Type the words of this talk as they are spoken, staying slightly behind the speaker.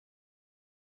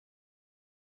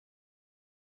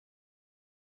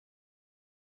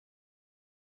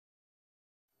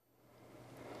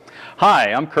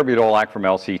Hi, I'm Kirby Dolak from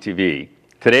LCTV.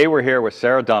 Today we're here with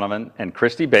Sarah Donovan and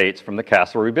Christy Bates from the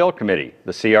Castle Rebuild Committee,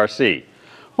 the CRC.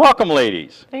 Welcome,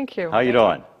 ladies. Thank you. How are you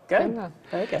doing? Good.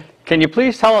 Very good. Can you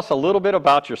please tell us a little bit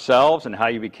about yourselves and how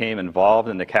you became involved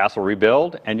in the Castle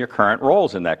Rebuild and your current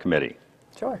roles in that committee?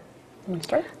 Sure. Let me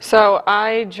start. So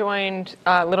I joined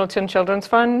Littleton Children's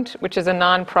Fund, which is a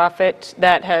nonprofit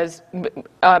that has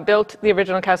built the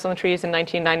original Castle in the Trees in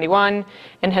 1991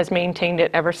 and has maintained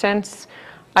it ever since.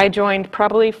 I joined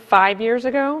probably 5 years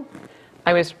ago.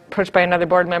 I was approached by another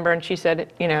board member and she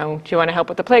said, do you want to help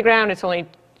with the playground? It's only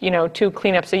 2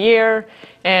 cleanups a year,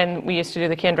 and we used to do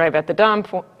the can drive at the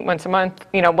dump once a month,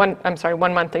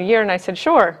 1 month a year, and I said,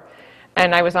 sure.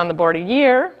 And I was on the board a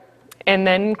year, and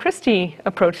then Christy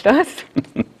approached us.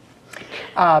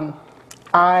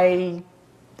 I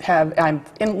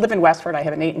live in Westford. I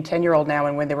have an 8 and 10-year-old now,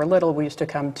 and when they were little, we used to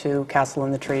come to Castle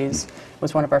in the Trees. It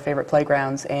was one of our favorite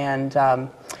playgrounds, and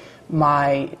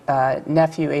my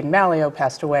nephew, Aidan Malio,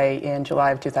 passed away in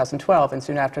July of 2012, and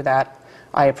soon after that,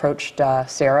 I approached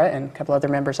Sarah and a couple other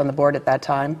members on the board at that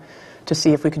time to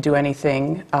see if we could do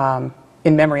anything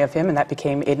in memory of him, and that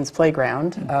became Aidan's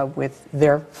Playground with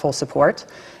their full support.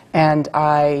 And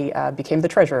I became the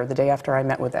treasurer the day after I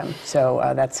met with them.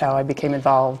 So that's how I became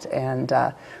involved. And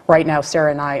right now,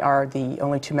 Sarah and I are the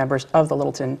only 2 members of the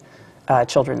Littleton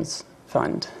Children's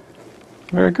Fund.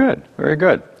 Very good, very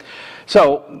good.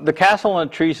 So the Castle in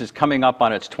the Trees is coming up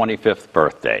on its 25th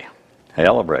birthday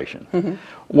celebration. Mm-hmm.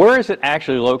 Where is it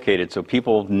actually located so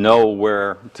people know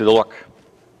where to look?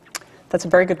 That's a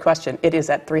very good question. It is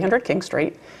at 300 King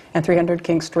Street, and 300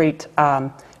 King Street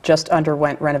just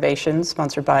underwent renovations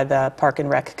sponsored by the Park and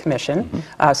Rec Commission.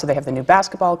 Mm-hmm. So they have the new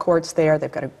basketball courts there,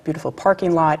 they've got a beautiful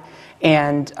parking lot,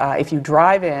 and if you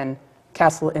drive in,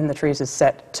 Castle in the Trees is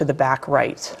set to the back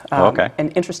right. Okay.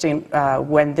 And interesting,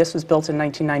 when this was built in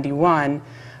 1991,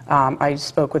 I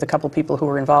spoke with a couple people who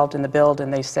were involved in the build,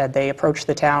 and they said they approached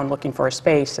the town looking for a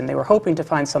space, and they were hoping to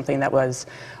find something that was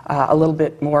a little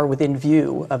bit more within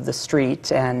view of the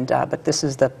street. And but this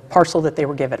is the parcel that they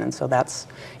were given, and so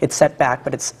it's set back,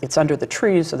 but it's under the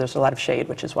trees, so there's a lot of shade,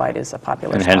 which is why it is a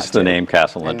popular spot. And hence the name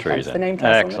Castle in the Trees. Hence the name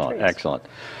Castle in the Trees. Excellent.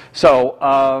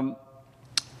 So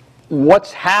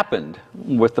what's happened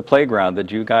with the playground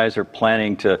that you guys are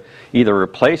planning to either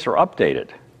replace or update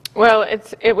it? Well,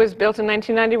 it was built in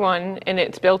 1991, and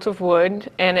it's built of wood,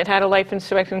 and it had a life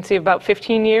expectancy of about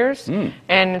 15 years,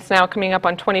 and it's now coming up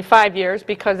on 25 years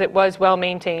because it was well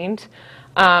maintained.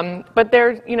 But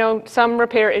there's, some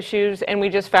repair issues, and we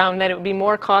just found that it would be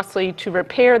more costly to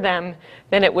repair them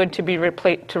than it would to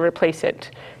replace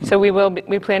it. So we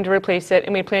plan to replace it,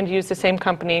 and we plan to use the same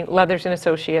company, Leathers and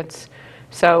Associates.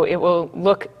 So it will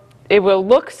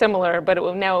look similar, but it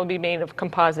will be made of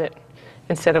composite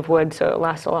instead of wood, so it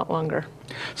lasts a lot longer.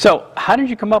 So how did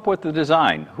you come up with the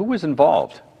design? Who was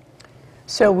involved?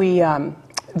 So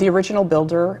the original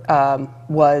builder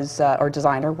or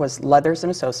designer was Leathers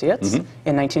and Associates back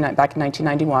in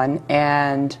 1991,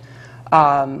 and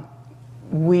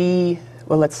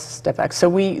let's step back. So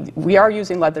we are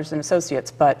using Leathers and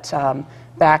Associates, but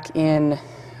back in,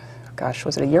 gosh,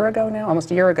 was it a year ago now?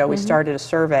 Almost a year ago, we started a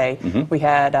survey. We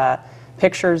had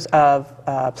pictures of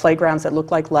playgrounds that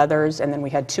looked like Leathers, and then we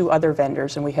had 2 other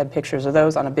vendors, and we had pictures of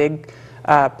those on a big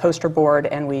poster board,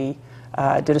 and we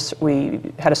had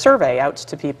a survey out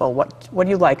to people. What do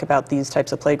you like about these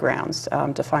types of playgrounds?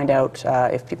 To find out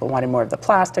if people wanted more of the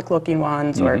plastic-looking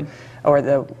ones or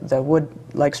the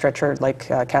wood-like structure like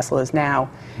Castle is now.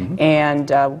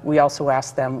 And we also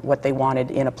asked them what they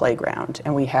wanted in a playground.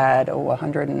 And we had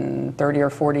 130 or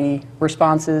 40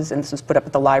 responses, and this was put up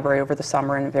at the library over the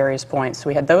summer in various points. So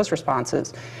we had those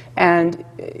responses. And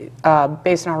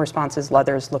based on our responses,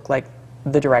 Leathers looked like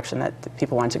the direction that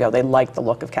people wanted to go. They liked the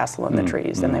look of Castle in the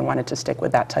Trees, and they wanted to stick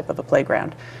with that type of a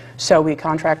playground. So we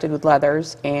contracted with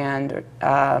Leathers, and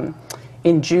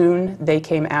in June they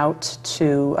came out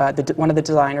to, one of the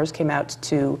designers came out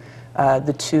to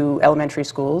the 2 elementary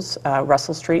schools,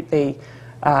 Russell Street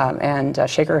and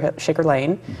Shaker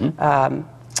Lane.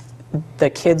 The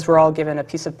kids were all given a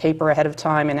piece of paper ahead of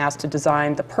time and asked to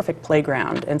design the perfect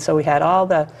playground. And so we had all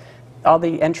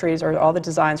the entries or all the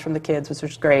designs from the kids, which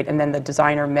was great. And then the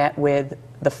designer met with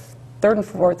the 3rd and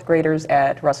 4th graders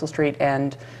at Russell Street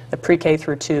and the pre-K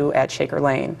through 2 at Shaker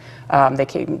Lane. They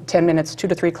came 10 minutes, 2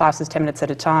 to 3 classes, 10 minutes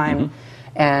at a time.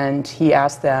 And he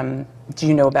asked them, do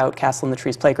you know about Castle in the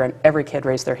Trees playground? Every kid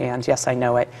raised their hands, yes, I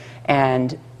know it.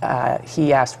 And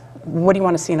he asked, what do you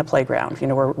want to see in a playground?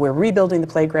 We're rebuilding the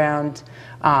playground,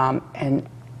 and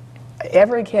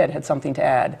every kid had something to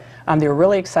add. They were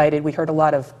really excited. We heard a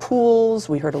lot of pools.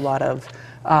 We heard a lot of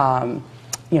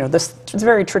you know, it's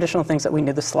very traditional things that we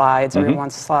knew, the slides, everyone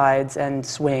wants slides and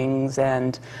swings,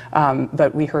 and,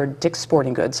 but we heard Dick's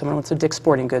Sporting Goods, someone wants a Dick's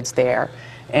Sporting Goods there,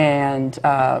 and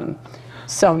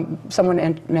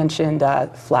someone mentioned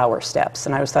flower steps,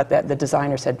 and I always thought that the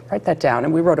designer said, write that down,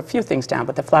 and we wrote a few things down,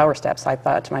 but the flower steps, I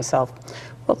thought to myself,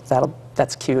 well,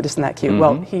 that's cute, isn't that cute?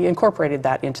 Well, he incorporated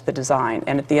that into the design,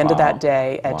 and at the end of that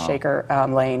day at Shaker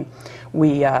Lane,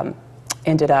 we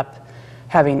ended up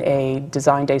having a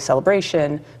design day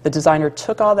celebration. The designer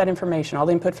took all that information, all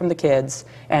the input from the kids,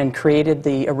 and created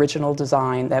the original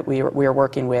design that we were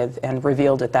working with and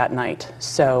revealed it that night.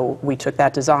 So we took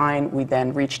that design, we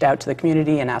then reached out to the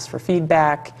community and asked for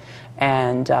feedback,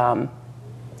 and actually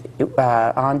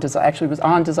it was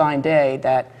on design day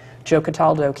that Joe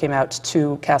Cataldo came out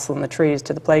to Castle in the Trees,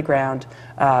 to the playground.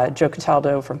 Joe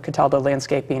Cataldo from Cataldo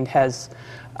Landscaping has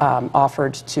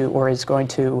offered to, or is going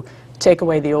to, take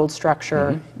away the old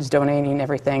structure, is donating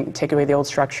everything, take away the old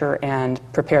structure and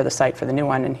prepare the site for the new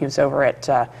one. And he was over at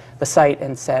the site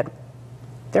and said,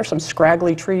 there's some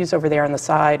scraggly trees over there on the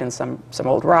side and some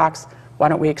old rocks. Why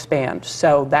don't we expand?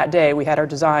 So that day we had our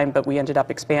design, but we ended up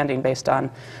expanding based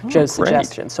on Joe's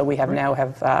suggestion. So we now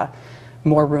have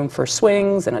more room for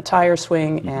swings and a tire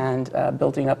swing and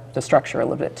building up the structure a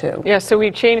little bit too. Yeah, so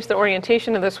we changed the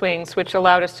orientation of the swings, which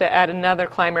allowed us to add another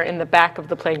climber in the back of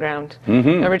the playground.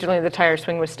 Originally the tire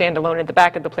swing was standalone at the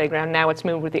back of the playground. Now it's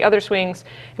moved with the other swings,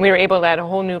 and we were able to add a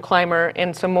whole new climber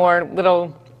and some more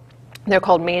little, they're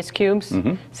called maze cubes,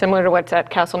 similar to what's at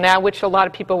Castle now, which a lot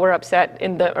of people were upset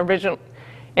in the original.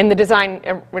 In the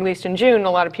design released in June, a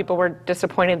lot of people were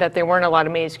disappointed that there weren't a lot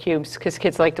of maze cubes because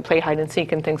kids like to play hide and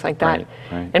seek and things like that.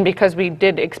 And because we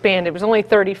did expand, it was only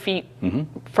 30 feet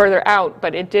further out,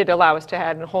 but it did allow us to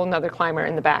add a whole nother climber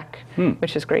in the back,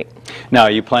 which is great. Now,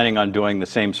 are you planning on doing the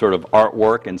same sort of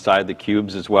artwork inside the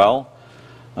cubes as well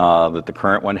that the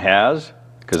current one has?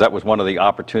 Because that was one of the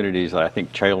opportunities that I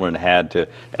think children had to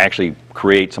actually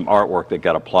create some artwork that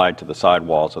got applied to the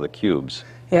sidewalls of the cubes.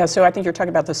 Yeah, so I think you're talking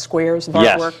about the squares of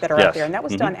artwork that are out there, and that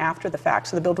was done after the fact.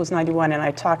 So the build was '91, and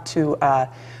I talked to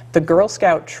the Girl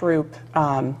Scout troop.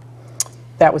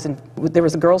 There was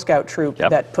a Girl Scout troop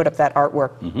that put up that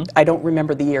artwork. I don't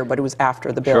remember the year, but it was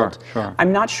after the build.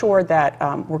 I'm not sure that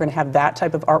we're going to have that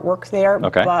type of artwork there,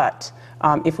 but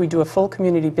if we do a full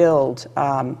community build,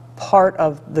 part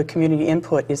of the community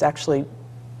input is actually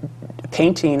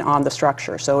painting on the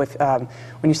structure. So if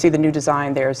when you see the new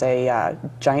design, there's a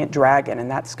giant dragon, and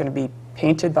that's going to be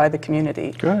painted by the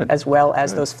community, as well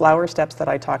as those flower steps that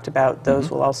I talked about.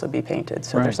 Those will also be painted.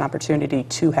 So there's an opportunity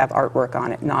to have artwork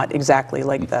on it, not exactly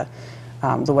like the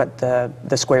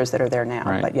squares that are there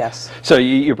now, but yes. So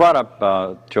you brought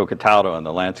up Joe Cataldo and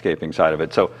the landscaping side of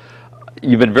it. So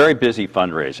you've been very busy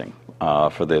fundraising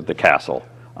for the castle.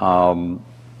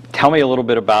 Tell me a little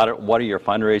bit about it. What are your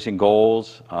fundraising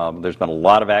goals? There's been a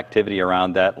lot of activity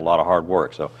around that, a lot of hard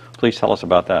work. So please tell us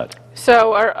about that.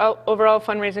 So our overall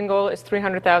fundraising goal is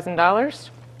 $300,000.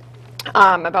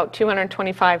 About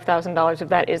 $225,000 of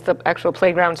that is the actual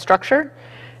playground structure.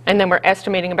 And then we're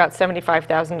estimating about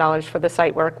 $75,000 for the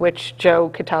site work, which Joe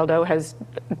Cataldo has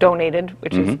donated,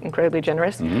 which is incredibly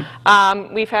generous.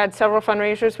 We've had several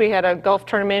fundraisers. We had a golf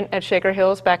tournament at Shaker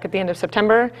Hills back at the end of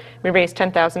September. We raised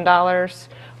 $10,000.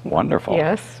 Wonderful.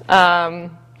 Yes.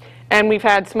 And we've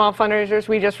had small fundraisers.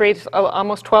 We just raised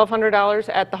almost $1,200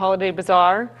 at the Holiday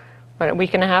Bazaar a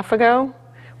week and a half ago.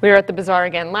 We were at the bazaar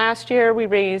again last year. We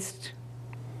raised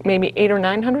maybe $800 or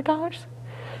 $900.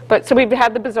 But so we've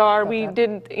had the bazaar. We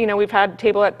did, we've had a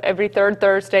table at every third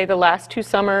Thursday the last 2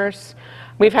 summers.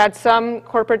 We've had some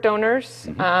corporate donors,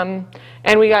 and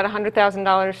we got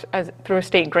 $100,000 through a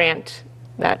state grant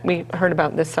that we heard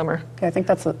about this summer. Yeah, I think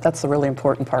that's the really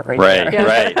important part right there.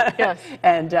 Right. Yes.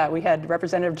 And we had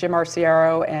Representative Jim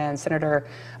Arciero and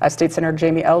State Senator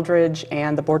Jamie Eldridge,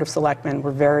 and the Board of Selectmen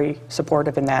were very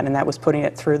supportive in that, and that was putting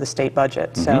it through the state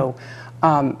budget. So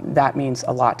that means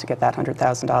a lot to get that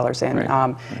 $100,000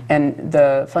 in. And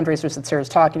the fundraisers that Sarah's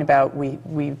talking about,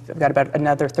 we've got about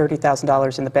another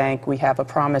 $30,000 in the bank. We have a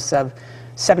promise of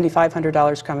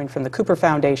 $7,500 coming from the Cooper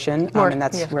Foundation,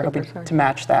 and we're hoping to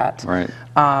match that.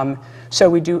 So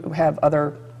we do have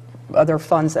other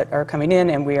funds that are coming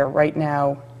in, and we are right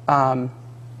now.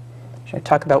 Should I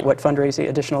talk about what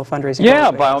additional fundraising?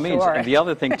 Yeah, by all means. And the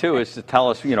other thing too is to tell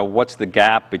us, what's the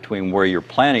gap between where you're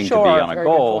planning to be on a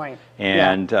goal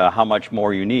and how much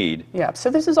more you need. Yeah.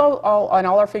 So this is all and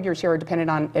all our figures here are dependent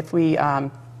on if we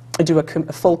do a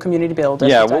full community build. As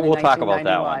Yeah, was done in we'll talk about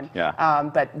that one. 1991. Yeah.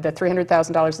 But the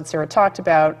 $300,000 that Sarah talked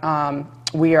about,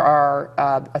 we are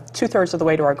 2/3 of the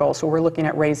way to our goal. So we're looking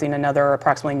at raising another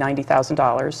approximately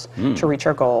 $90,000 to reach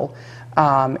our goal.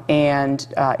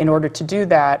 In order to do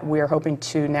that, we are hoping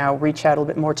to now reach out a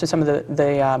little bit more to some of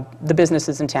the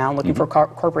businesses in town looking for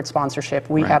corporate sponsorship.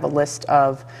 We have a list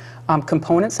of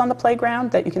components on the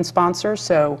playground that you can sponsor.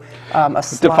 So a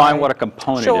slide. Define what a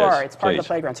component is, Sure, it's part of please. the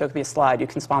playground, so it could be a slide. You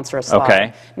can sponsor a slide.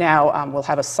 Okay. Now, we'll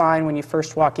have a sign when you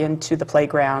first walk into the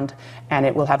playground, and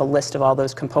it will have a list of all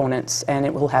those components, and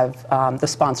it will have the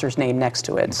sponsor's name next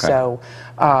to it. So,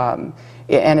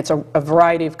 and it's a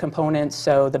variety of components.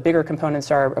 So the bigger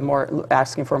components are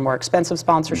asking for a more expensive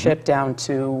sponsorship down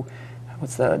to,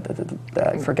 what's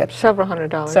I forget. Several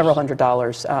 $100s. Several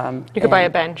 $100s. You could buy a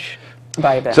bench.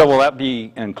 Buy a bench. So will that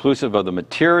be inclusive of the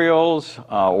materials,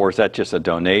 or is that just a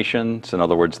donation? So in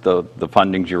other words, the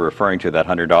fundings you're referring to, that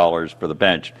 $100 for the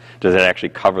bench, does it actually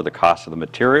cover the cost of the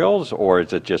materials, or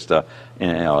is it just a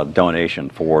donation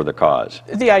for the cause?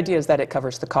 The idea is that it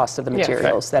covers the cost of the Yes.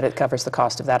 materials, that it covers the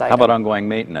cost of that How item. about ongoing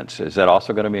maintenance? Is that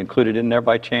also going to be included in there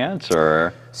by chance,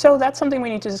 or? So that's something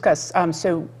we need to discuss.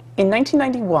 So in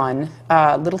 1991,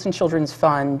 Littleton Children's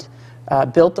Fund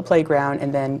built the playground,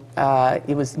 and then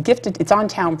it was gifted. It's on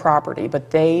town property, but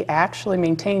they actually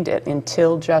maintained it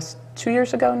until just 2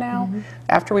 years ago now.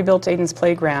 After we built Aiden's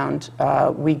Playground,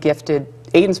 we gifted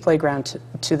Aiden's Playground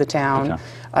to the town.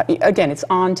 Again, it's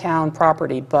on town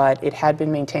property, but it had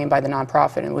been maintained by the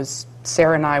nonprofit. And it was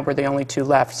Sarah and I were the only two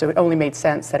left, so it only made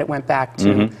sense that it went back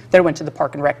to that it went to the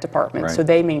Park and Rec department. Right. So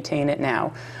they maintain it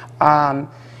now.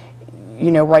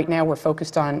 Right now we're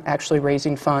focused on actually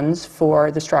raising funds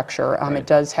for the structure. It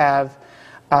does have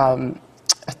a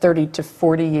 30 to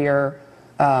 40 year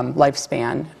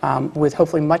lifespan with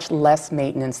hopefully much less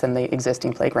maintenance than the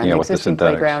existing playground. Yeah, The with the existing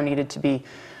synthetics. playground needed to be,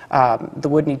 the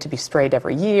wood needed to be sprayed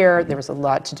every year. There was a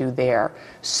lot to do there.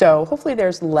 So hopefully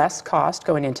there's less cost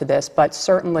going into this, but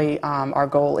certainly our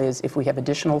goal is if we have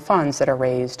additional funds that are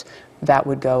raised, that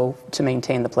would go to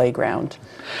maintain the playground.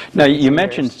 Now, you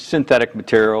mentioned synthetic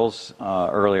materials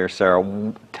earlier, Sarah.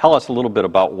 Tell us a little bit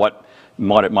about what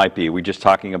it might be. We're just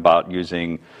talking about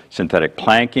using synthetic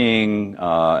planking,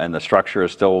 and the structure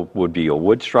still would be a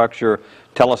wood structure.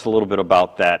 Tell us a little bit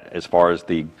about that as far as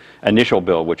the initial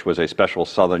build, which was a special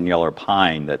southern yellow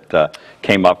pine that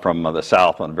came up from the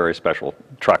south on very special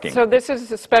trucking. So this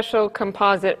is a special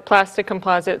composite, plastic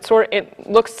composite. It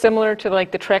looks similar to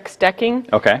like the Trex decking.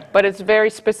 Okay. But it's a very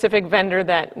specific vendor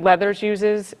that Leathers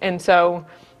uses, and so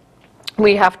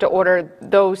we have to order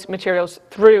those materials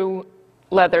through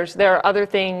Leathers. There are other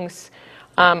things,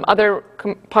 other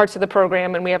parts of the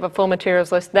program, and we have a full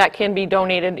materials list that can be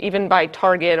donated even by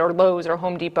Target or Lowe's or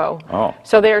Home Depot. Oh.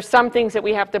 So there are some things that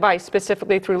we have to buy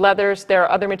specifically through Leathers. There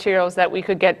are other materials that we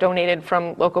could get donated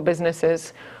from local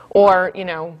businesses, or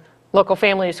local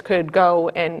families could go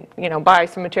and buy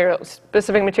some materials,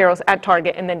 specific materials at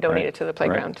Target, and then donate it to the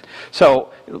playground. Right.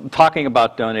 So, talking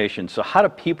about donations, so how do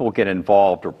people get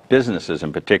involved, or businesses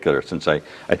in particular, since I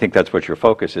think that's what your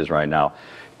focus is right now,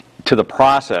 to the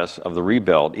process of the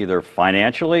rebuild, either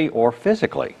financially or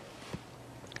physically?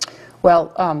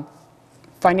 Well,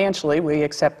 financially, we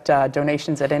accept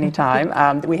donations at any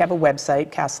time. We have a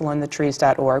website,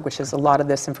 castleandthetrees.org, which has a lot of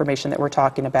this information that we're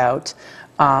talking about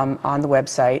on the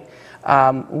website.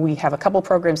 We have a couple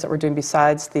programs that we're doing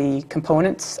besides the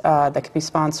components that can be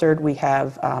sponsored. We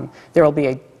have, there will be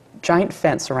a giant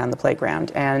fence around the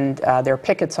playground, and there are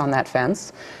pickets on that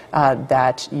fence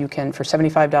that you can, for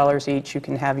 $75 each, you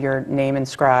can have your name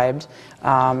inscribed,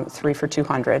 3 for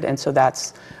 $200, and so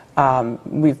that's,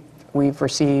 we've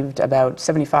received about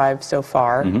 75 so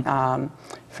far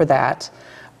for that.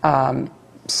 And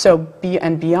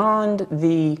beyond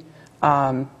the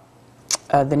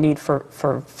need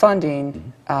for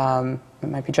funding, I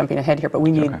might be jumping ahead here, but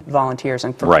we need volunteers,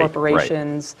 and for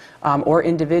corporations or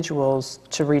individuals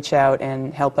to reach out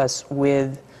and help us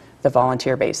with the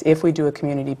volunteer base. If we do a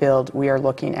community build, we are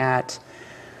looking at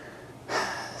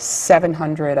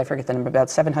 700, I forget the number, about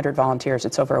 700 volunteers.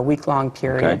 It's over a week-long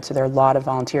period, so there are a lot of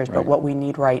volunteers. But what we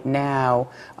need right now,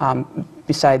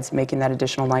 besides making that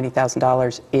additional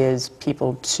 $90,000, is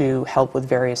people to help with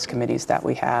various committees that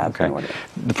we have.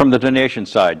 From the donation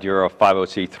side, you're a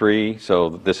 50c3, so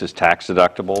this is tax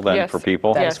deductible then for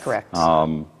people? That is correct.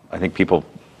 I think people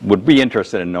would be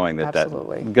interested in knowing that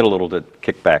Absolutely. get a little bit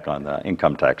kickback on the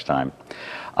income tax time.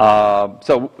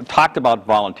 So talked about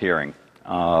volunteering.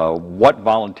 What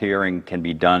volunteering can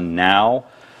be done now?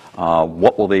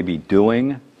 What will they be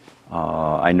doing?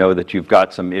 I know that you've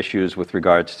got some issues with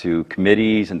regards to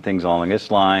committees and things along this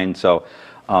line. So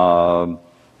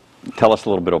Tell us a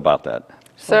little bit about that.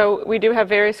 So we do have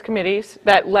various committees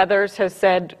that Leathers has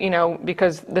said, you know,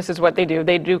 because this is what they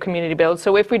do community build.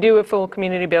 So if we do a full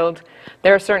community build,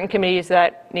 there are certain committees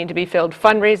that need to be filled.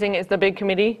 Fundraising is the big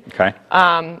committee. Okay.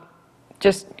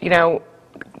 Just, you know,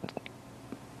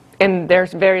 and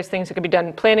there's various things that could be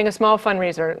done. Planning a small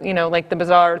fundraiser, you know, like the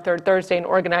bazaar third Thursday and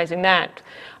organizing that.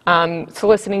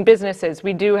 Soliciting businesses.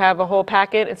 We do have a whole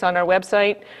packet. It's on our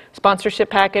website. Sponsorship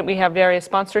packet. We have various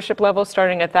sponsorship levels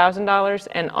starting at $1,000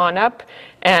 and on up,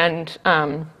 and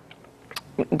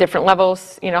different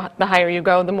levels. You know, the higher you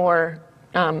go, the more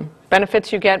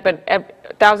benefits you get. But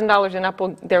 $1,000 and up,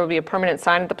 there will be a permanent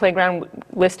sign at the playground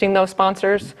listing those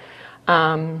sponsors.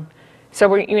 So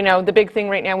we're, you know, the big thing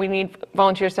right now, we need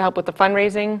volunteers to help with the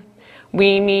fundraising.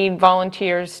 We need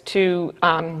volunteers to.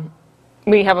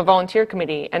 We have a volunteer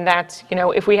committee, and that's, you know,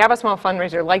 if we have a small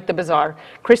fundraiser like the bazaar,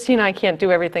 Christy and I can't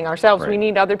do everything ourselves. Right. We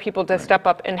need other people to step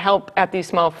up and help at these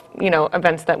small, you know,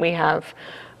 events that we have.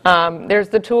 There's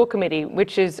the tool committee,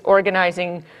 which is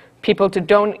organizing people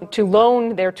to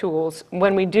loan their tools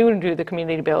when we do the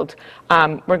community build.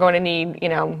 We're going to need, you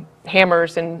know,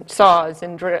 hammers and saws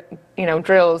and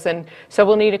drills, and so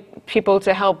we'll need people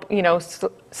to help, you know,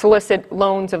 solicit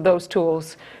loans of those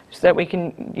tools so that we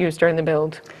can use during the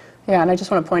build. Yeah, and I just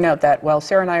want to point out that while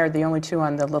Sarah and I are the only two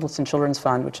on the Littleton Children's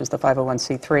Fund, which is the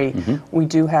 501c3, we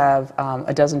do have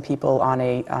a dozen people on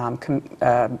a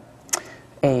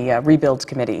rebuild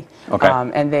committee. Okay.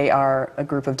 And they are a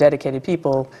group of dedicated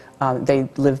people. They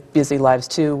live busy lives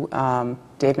too.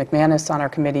 Dave McManus on our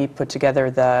committee put together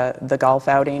the golf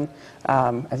outing.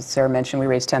 As Sarah mentioned, we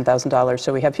raised $10,000.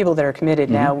 So we have people that are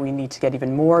committed. Now we need to get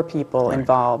even more people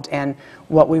involved. And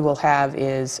what we will have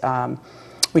is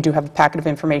we do have a packet of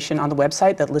information on the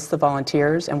website that lists the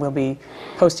volunteers, and we'll be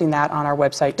posting that on our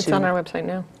website too. It's on our website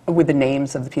now. With the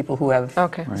names of the people who have.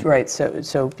 Okay. Right.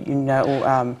 So you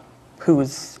know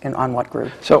who's on what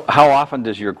group. So how often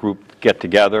does your group get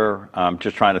together?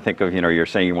 Just trying to think of, you know, you're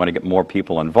saying you want to get more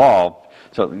people involved.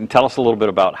 So tell us a little bit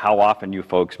about how often you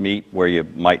folks meet, where you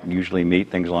might usually meet,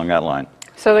 things along that line.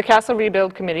 So the Castle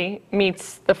Rebuild Committee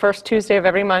meets the first Tuesday of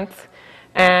every month,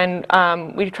 and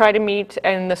we try to meet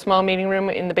in the small meeting room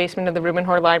in the basement of the Reuben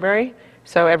Hoare Library,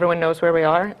 so everyone knows where we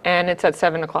are, and it's at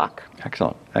 7 o'clock.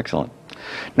 Excellent, excellent.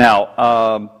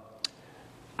 Now,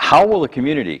 how will the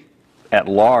community at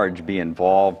large be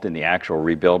involved in the actual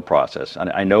rebuild process?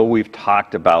 I know we've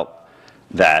talked about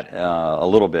that a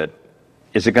little bit.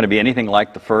 Is it going to be anything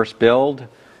like the first build?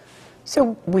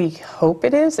 So we hope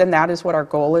it is, and that is what our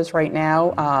goal is right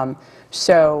now.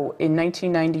 So in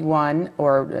 1991,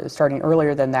 or starting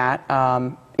earlier than that,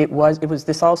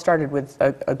 this all started with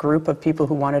a group of people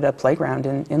who wanted a playground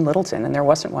in Littleton, and there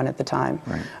wasn't one at the time.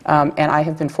 Right. And I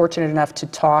have been fortunate enough to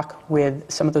talk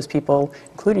with some of those people,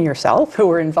 including yourself, who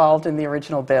were involved in the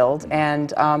original build.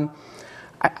 And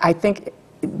I think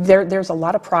there's a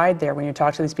lot of pride there when you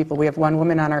talk to these people. We have one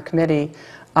woman on our committee,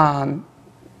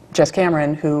 Jess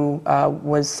Cameron, who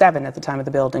was 7 at the time of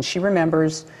the build, and she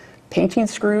remembers painting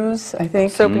screws, I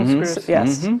think. Soaping screws.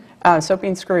 Yes,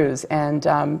 soaping screws. And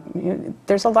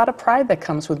there's a lot of pride that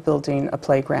comes with building a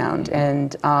playground.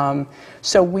 And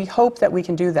so we hope that we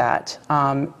can do that.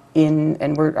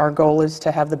 Our goal is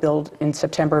to have the build in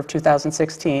September of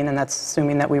 2016, and that's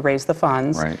assuming that we raise the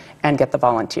funds and get the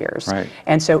volunteers. Right.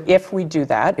 And so if we do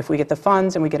that, if we get the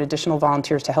funds and we get additional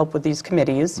volunteers to help with these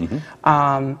committees,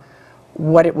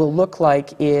 what it will look like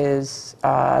is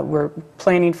we're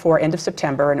planning for end of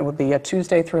September, and it would be a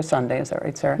Tuesday through a Sunday. Is that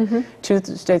right, Sarah?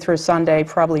 Tuesday through a Sunday,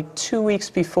 probably 2 weeks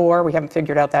before. We haven't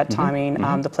figured out that timing.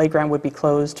 The playground would be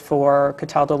closed for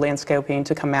Cataldo Landscaping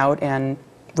to come out and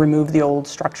remove the old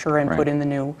structure and put in the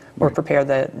new, or prepare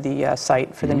the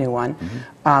site for the new one.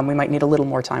 We might need a little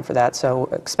more time for that, so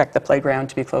expect the playground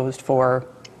to be closed for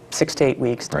 6 to 8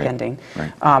 weeks, depending.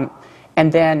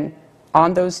 And then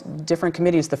on those different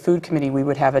committees, the food committee, we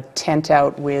would have a tent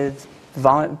out with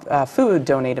food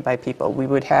donated by people. We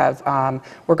would have,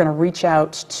 we're going to reach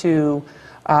out to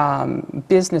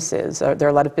businesses. There are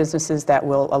a lot of businesses that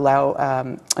will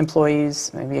allow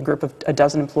employees, maybe a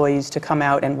dozen employees, to come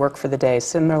out and work for the day,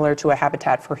 similar to a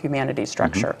Habitat for Humanity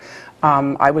structure.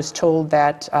 I was told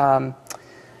that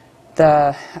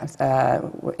the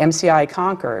MCI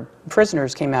Concord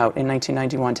prisoners came out in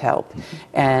 1991 to help,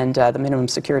 and the minimum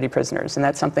security prisoners, and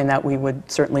that's something that we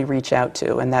would certainly reach out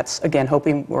to. And that's, again,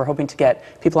 we're hoping to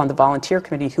get people on the volunteer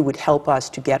committee who would help us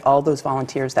to get all those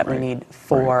volunteers that we need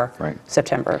for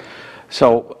September.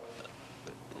 So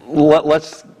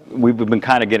we've been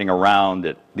kind of getting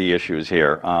around the issues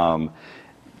here.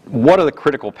 What are the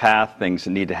critical path things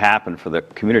that need to happen for the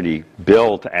community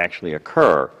build to actually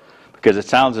occur? Because it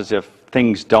sounds as if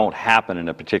things don't happen in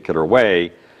a particular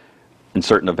way and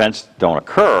certain events don't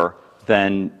occur,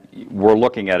 then we're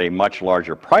looking at a much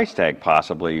larger price tag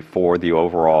possibly for the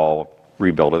overall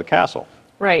rebuild of the castle.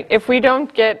 Right. If we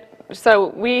don't get, so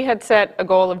we had set a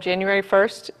goal of January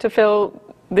 1st to fill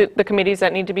the committees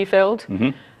that need to be filled.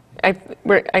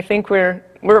 I think we're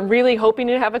really hoping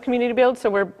to have a community build, so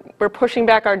we're pushing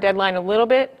back our deadline a little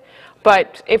bit.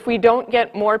 But if we don't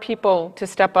get more people to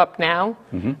step up now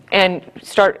and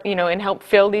start, and help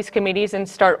fill these committees and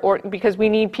because we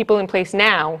need people in place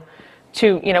now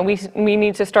to, we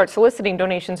need to start soliciting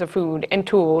donations of food and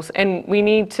tools, and we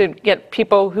need to get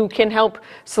people who can help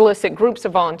solicit groups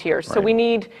of volunteers. Right. So we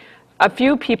need a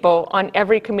few people on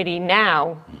every committee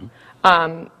now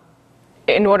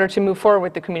in order to move forward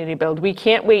with the community build. We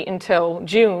can't wait until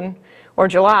June or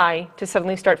July to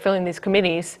suddenly start filling these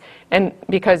committees, and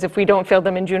because if we don't fill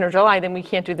them in June or July, then we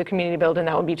can't do the community build, and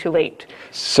that would be too late.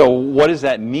 So what does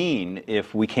that mean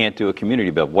if we can't do a community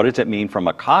build? What does it mean from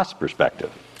a cost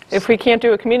perspective? If we can't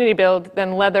do a community build,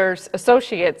 then Leather's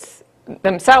Associates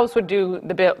themselves would do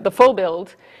the full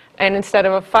build, and instead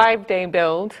of a 5-day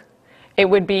build, it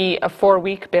would be a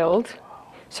 4-week build.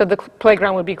 So the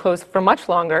playground would be closed for much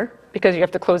longer, because you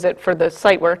have to close it for the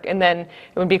site work, and then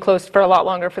it would be closed for a lot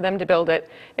longer for them to build it.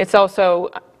 It's also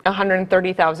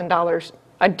 $130,000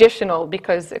 additional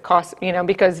because it costs,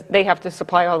 because they have to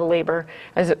supply all the labor.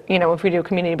 As if we do a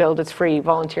community build, it's free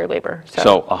volunteer labor.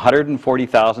 So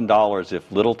 $140,000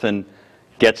 if Littleton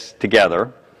gets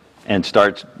together and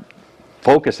starts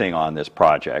focusing on this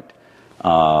project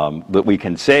that we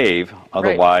can save.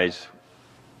 Otherwise,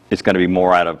 it's going to be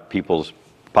more out of people's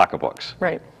pocketbooks.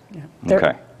 Right. Yeah.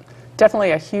 Okay.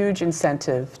 Definitely a huge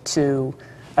incentive to,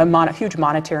 huge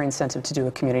monetary incentive to do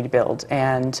a community build.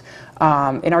 And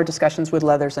in our discussions with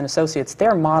Leathers and Associates,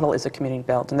 their model is a community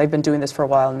build. And they've been doing this for a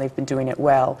while, and they've been doing it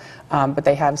well. But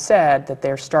they have said that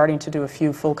they're starting to do a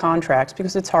few full contracts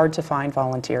because it's hard to find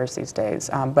volunteers these days.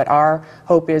 But our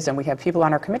hope is, and we have people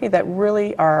on our committee that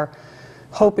really are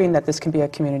hoping that this can be a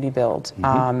community build.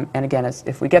 And again,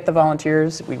 if we get the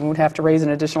volunteers, we won't have to raise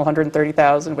an additional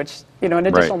 $130,000, which, an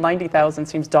additional $90,000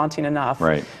 seems daunting enough.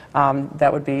 Right.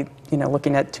 That would be,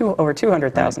 looking at over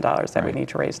 $200,000 that we need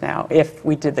to raise now if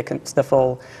we did the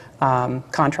full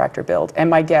contractor build. And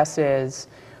my guess is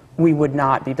we would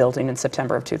not be building in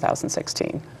September of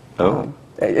 2016. Oh.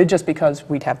 Just because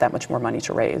we'd have that much more money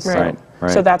to raise. Right.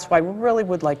 So that's why we really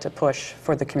would like to push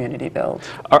for the community build.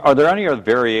 Are there any other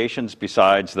variations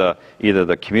besides either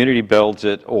the community builds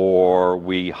it or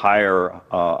we hire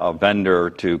a vendor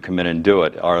to come in and do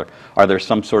it? Are there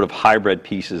some sort of hybrid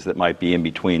pieces that might be in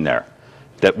between there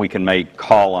that we can make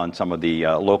call on some of the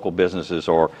local businesses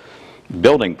or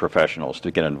building professionals to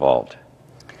get involved?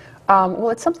 Well,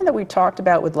 it's something that we talked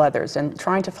about with Leathers and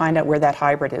trying to find out where that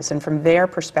hybrid is. And from their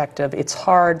perspective, it's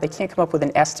hard. They can't come up with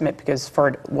an estimate because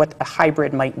for what a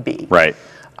hybrid might be. Right.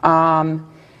 And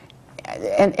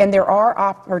there are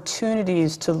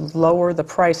opportunities to lower the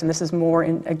price, and this is more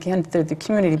in, again, the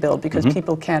community build, because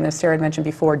people can, as Sarah had mentioned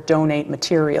before, donate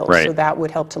materials. Right. So that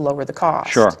would help to lower the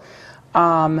cost. Sure.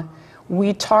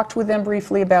 We talked with them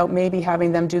briefly about maybe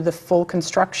having them do the full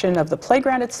construction of the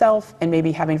playground itself and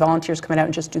maybe having volunteers come out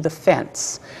and just do the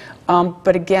fence.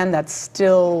 But again,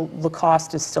 the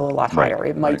cost is still a lot higher.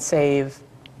 It might save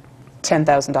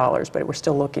 $10,000, but we're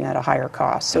still looking at a higher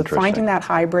cost. So finding that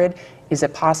hybrid, is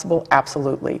it possible?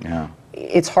 Absolutely. Yeah.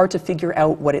 It's hard to figure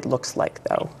out what it looks like,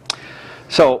 though.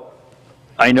 So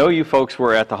I know you folks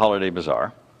were at the Holiday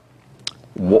Bazaar.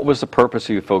 What was the purpose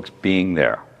of you folks being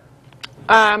there?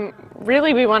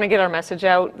 Really, we want to get our message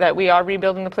out that we are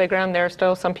rebuilding the playground. There are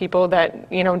still some people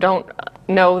that, don't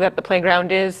know that the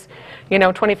playground is,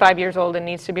 25 years old and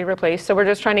needs to be replaced. So we're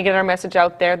just trying to get our message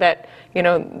out there that,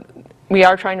 we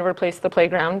are trying to replace the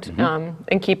playground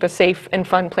and keep a safe and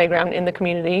fun playground in the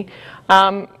community.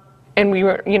 And we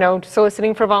were,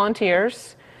 soliciting for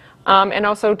volunteers and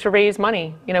also to raise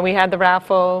money. We had the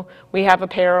raffle, we have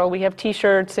apparel, we have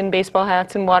T-shirts and baseball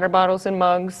hats and water bottles and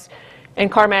mugs, and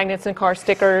car magnets and car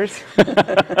stickers, which is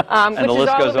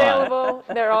all available.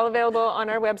 They're all available on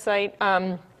our website.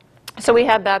 So we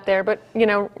had that there, but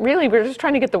really we're just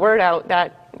trying to get the word out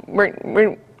that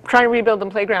we're trying to rebuild the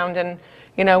playground, and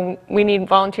we need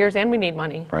volunteers and we need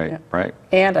money. Right, right.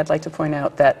 And I'd like to point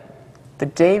out that the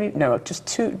day, just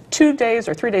 2 days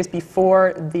or 3 days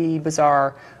before the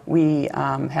bazaar, we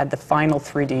had the final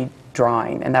 3D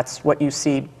drawing, and that's what you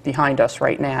see behind us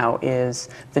right now is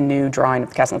the new drawing of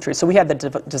the castle and trees. So we had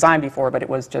the design before, but it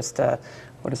was just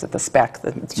what is it, the spec,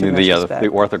 the two-dimensional spec. The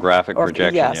orthographic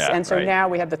projection. Yes, yeah, and so right. now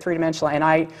we have the three-dimensional, and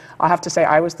I'll have to say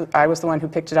I was the one who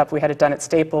picked it up. We had it done at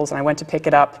Staples, and I went to pick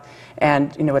it up,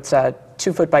 and it's a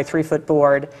 2-foot by 3-foot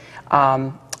board.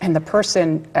 And the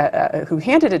person who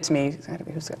handed it to me,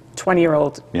 he was a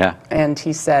 20-year-old, Yeah. and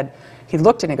he said, he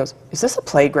looked at it and he goes, "Is this a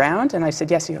playground?" And I said,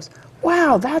 "Yes." He goes,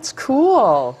 "Wow, that's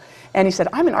cool." And he said,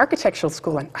 "I'm in architectural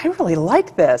school, and I really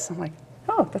like this." I'm like,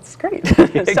 "Oh, that's great."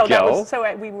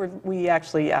 We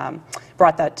actually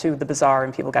brought that to the bazaar,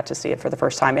 and people got to see it for the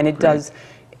first time. And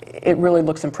it really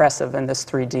looks impressive in this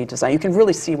 3D design. You can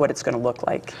really see what it's going to look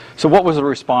like. So what was the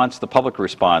response, the public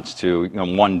response to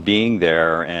one being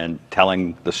there and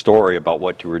telling the story about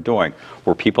what you were doing?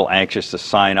 Were people anxious to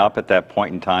sign up at that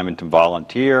point in time and to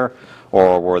volunteer,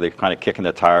 or were they kind of kicking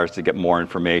the tires to get more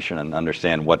information and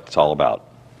understand what it's all about?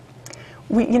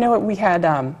 We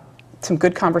had some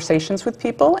good conversations with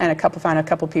people, and found a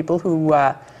couple people who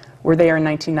were there in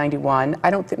 1991.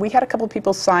 We had a couple of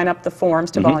people sign up the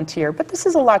forms to volunteer, but this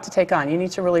is a lot to take on. You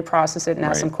need to really process it and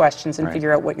ask some questions and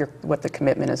figure out what the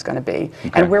commitment is going to be.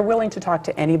 Okay. And we're willing to talk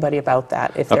to anybody about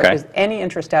that. If there is any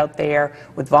interest out there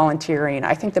with volunteering,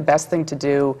 I think the best thing to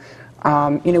do,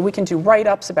 we can do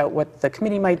write-ups about what the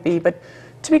committee might be, but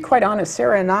to be quite honest,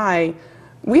 Sarah and I,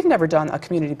 we've never done a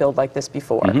community build like this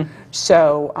before.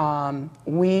 So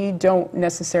we don't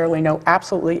necessarily know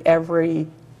absolutely every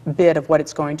bit of what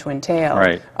it's going to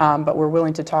entail, but we're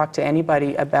willing to talk to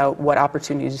anybody about what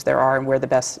opportunities there are and where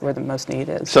the most need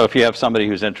is. So if you have somebody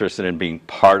who's interested in being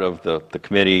part of the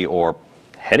committee or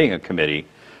heading a committee,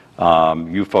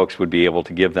 you folks would be able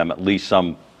to give them at least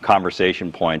some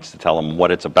conversation points to tell them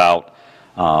what it's about,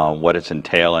 what it's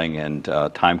entailing, and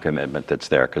time commitment that's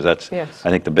there, because that's, I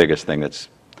think, the biggest thing that's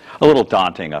a little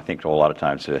daunting, I think, to a lot of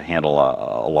times, to handle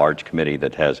a large committee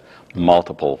that has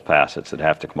multiple facets that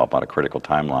have to come up on a critical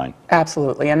timeline.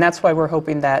 Absolutely, and that's why we're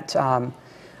hoping that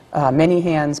many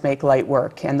hands make light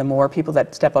work, and the more people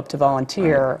that step up to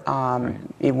volunteer,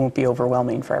 it won't be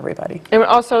overwhelming for everybody. And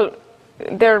also,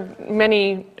 there are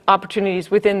many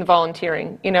opportunities within the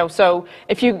volunteering, so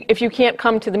if you can't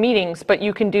come to the meetings, but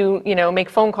you can do, make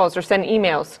phone calls or send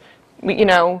emails,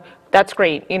 that's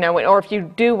great, or if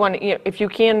you do want to, if you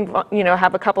can,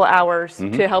 have a couple of hours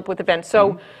to help with events.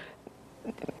 So,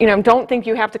 don't think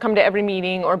you have to come to every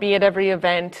meeting or be at every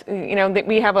event. That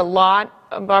we have a lot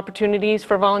of opportunities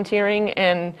for volunteering,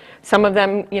 and some of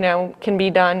them, can be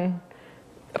done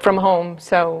from home.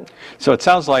 So it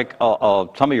sounds like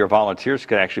some of your volunteers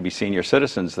could actually be senior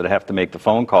citizens that have to make the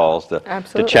phone calls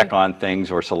to check on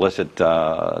things or solicit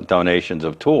donations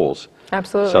of tools.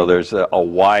 Absolutely. So there's a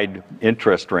wide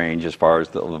interest range as far as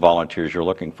the volunteers you're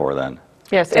looking for then.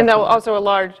 Yes, and also a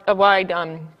wide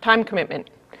time commitment.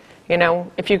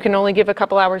 If you can only give a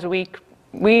couple hours a week,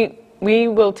 we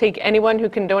will take anyone who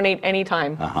can donate any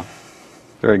time.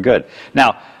 Very good.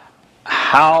 Now,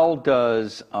 how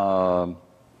does the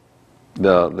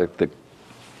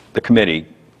committee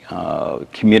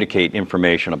communicate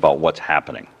information about what's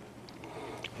happening?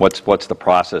 What's the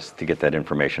process to get that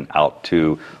information out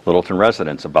to Littleton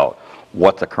residents about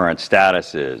what the current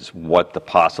status is, what the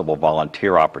possible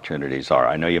volunteer opportunities are?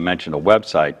 I know you mentioned a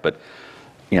website, but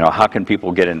how can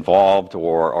people get involved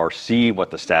or see what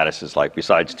the status is like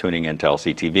besides tuning into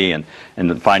LCTV and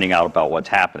then finding out about what's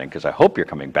happening? Because I hope you're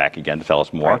coming back again to tell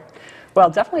us more. Right.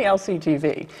 Well, definitely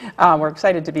LCTV. We're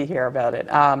excited to be here about it.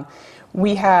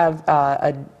 We have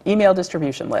an email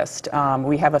distribution list.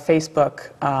 We have a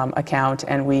Facebook account,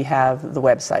 and we have the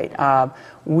website.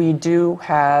 We do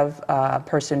have a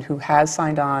person who has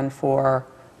signed on for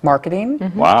marketing.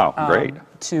 Wow, great.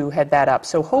 To head that up.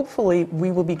 So hopefully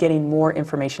we will be getting more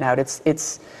information out.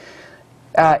 It's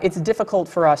difficult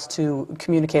for us to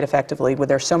communicate effectively with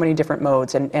there's so many different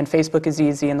modes, and Facebook is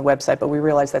easy and the website, but we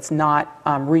realize that's not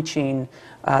reaching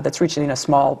a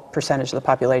small percentage of the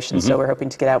population. So we're hoping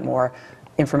to get out more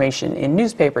information in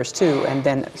newspapers too, and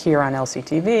then here on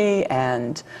LCTV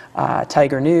and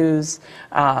Tiger News,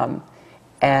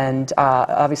 and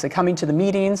obviously coming to the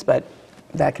meetings, but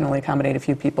that can only accommodate a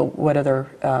few people. What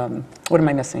am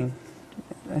I missing?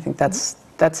 I think that's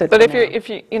it. But if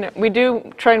you we do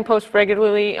try and post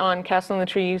regularly on Castle in the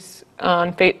Trees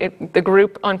on the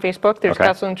group on Facebook. There's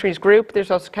Castle in the Trees group. There's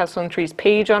also Castle in the Trees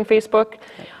page on Facebook.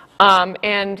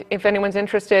 And if anyone's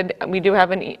interested, we do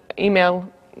have an email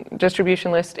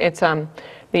distribution list. It's the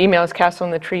email is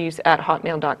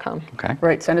castleinthetrees@hotmail.com. Okay.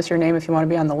 Right. Send us your name if you want to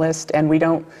be on the list, and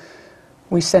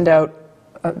we send out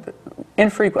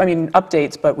infrequent, I mean,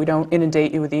 updates, but we don't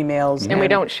inundate you with emails. And we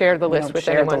don't share the we list don't with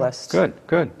share anyone. the list. Good,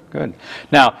 good, good.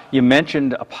 Now, you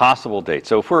mentioned a possible date.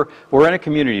 So if we're in a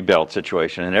community build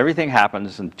situation and everything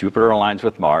happens and Jupiter aligns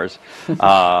with Mars,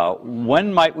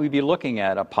 when might we be looking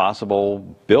at a possible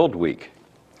build week?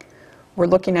 We're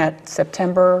looking at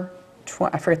September,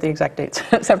 I forget the exact dates,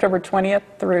 September 20th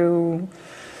through,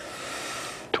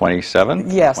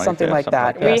 27th? yeah, something like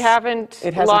that. We Yes. haven't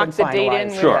It hasn't locked the been date in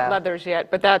finalized. with Sure. Leathers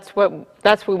yet, but that's what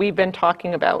we've been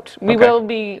talking about. We Okay. will be It'll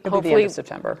be the end hopefully of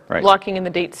September. Right. locking in the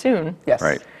date soon. Yes.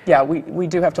 Right. Yeah, we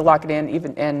do have to lock it in,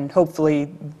 even, and hopefully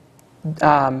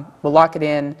we'll lock it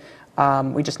in.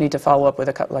 We just need to follow up with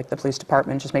like the police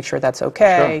department, just make sure that's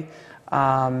okay.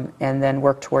 And then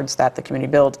work towards that, the community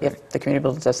build. If the community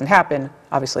build doesn't happen,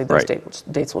 obviously those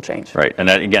Right. dates will change. Right, and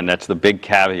that, again, that's the big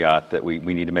caveat that we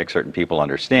need to make certain people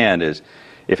understand is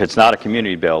if it's not a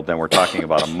community build, then we're talking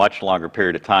about a much longer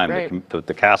period of time. Right.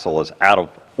 The castle is out of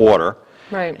order.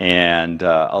 Right. And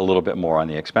a little bit more on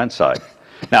the expense side.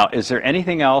 Now, is there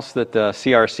anything else that the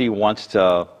CRC wants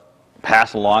to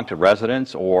pass along to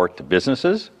residents or to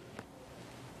businesses?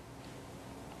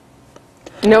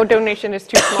 No donation is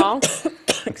too small.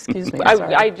 Excuse me, I'm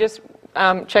sorry. I just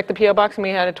checked the PO box and we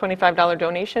had a $25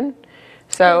 donation.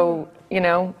 So, you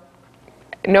know,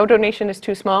 no donation is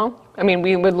too small. I mean,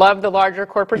 we would love the larger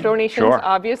corporate donations, Sure,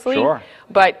 obviously. sure.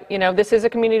 But, you know, this is a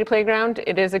community playground.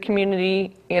 It is a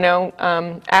community, you know,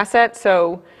 asset.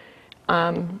 So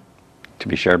To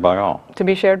be shared by all. to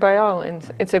be shared by all. And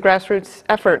it's a grassroots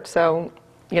effort. So,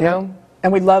 you know,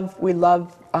 And we love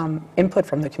input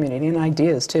from the community and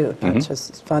ideas too, not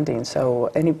just funding.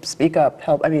 So any speak up,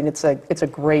 help. I mean, it's a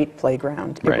great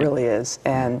playground. It Right. really is,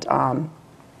 and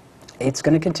it's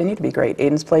going to continue to be great.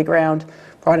 Aiden's Playground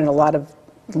brought in a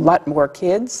lot more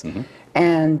kids,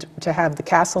 and to have the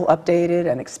castle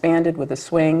updated and expanded with the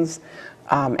swings,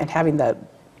 and having the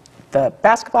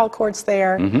basketball courts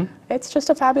there, it's just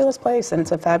a fabulous place, and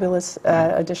it's a fabulous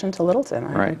addition to Littleton.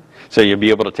 Right. So you'll be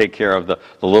able to take care of the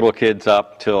little kids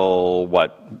up till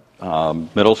what,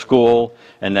 middle school,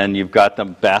 and then you've got the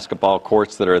basketball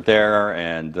courts that are there,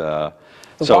 and The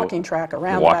walking track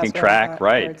around the walking basketball track,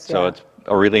 right? courts, So yeah. it's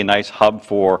a really nice hub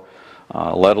for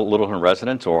Littleton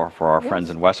residents or for our friends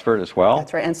in Westford as well.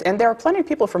 That's right, and there are plenty of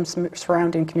people from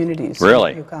surrounding communities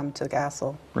Really? who come to the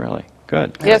castle. Really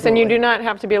good. yes, and you Absolutely. do not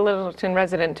have to be a Littleton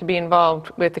resident to be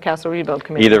involved with the Castle Rebuild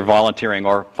Committee. Either volunteering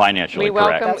or financially We correct.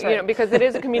 welcome, That's right. you know, because it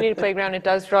is a community playground, it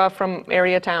does draw from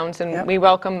area towns, and Yep. we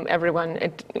welcome everyone.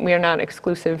 We are not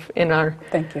exclusive in our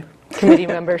Thank you. committee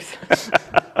members.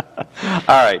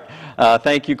 All right.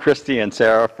 Thank you, Christy and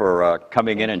Sarah, for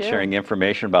coming in and you. sharing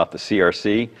information about the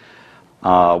CRC.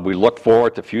 We look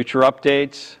forward to future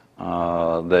updates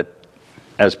that,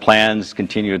 as plans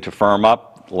continue to firm up,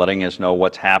 letting us know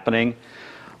what's happening.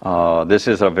 This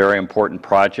is a very important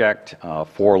project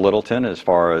for Littleton as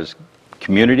far as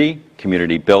community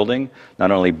building,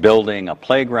 not only building a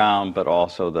playground, but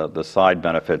also the side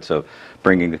benefits of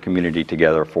bringing the community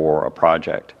together for a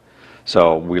project.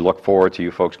 So we look forward to you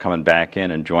folks coming back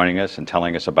in and joining us and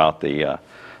telling us about the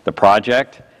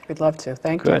project. We'd love to.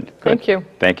 Thank you. Good. Thank you.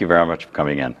 Thank you very much for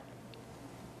coming in.